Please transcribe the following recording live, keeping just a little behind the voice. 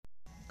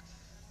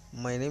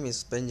My name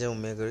is Benjamin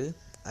Megari.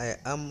 I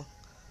am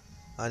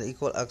an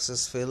Equal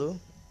Access Fellow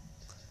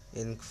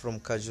from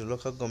Kaju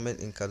Local Government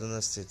in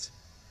Kaduna State.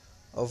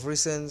 Of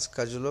recent,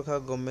 Kaju Local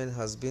Government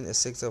has been a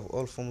sector of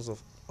all forms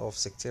of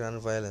sectarian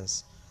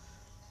violence,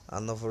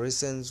 and of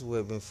recent, we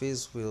have been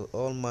faced with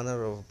all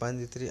manner of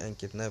banditry and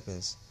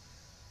kidnappings.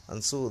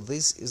 And so,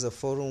 this is a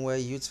forum where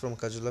youth from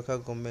Kaju Local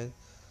Government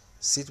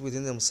sit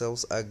within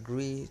themselves,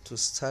 agree to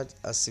start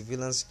a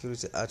civilian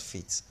security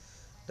outfit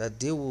that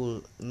they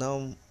will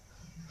now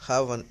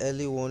have an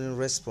early warning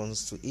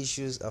response to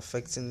issues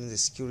affecting the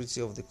security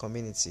of the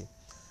community,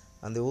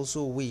 and they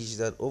also wish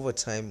that over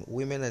time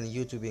women and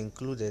youth will be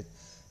included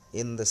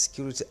in the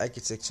security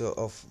architecture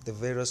of the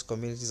various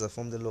communities that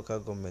form the local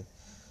government.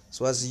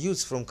 So as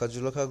youth from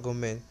Kaju local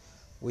government,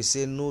 we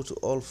say no to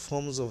all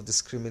forms of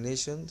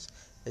discrimination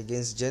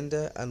against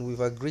gender, and we've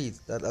agreed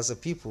that as a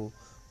people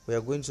we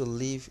are going to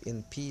live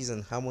in peace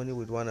and harmony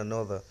with one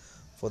another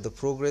for the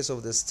progress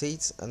of the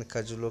state and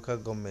Kaju local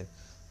government.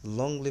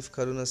 Long live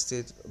Kaduna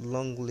State,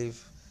 long live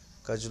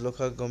Kaju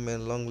local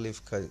government, long live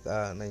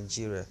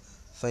Nigeria.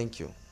 Thank you.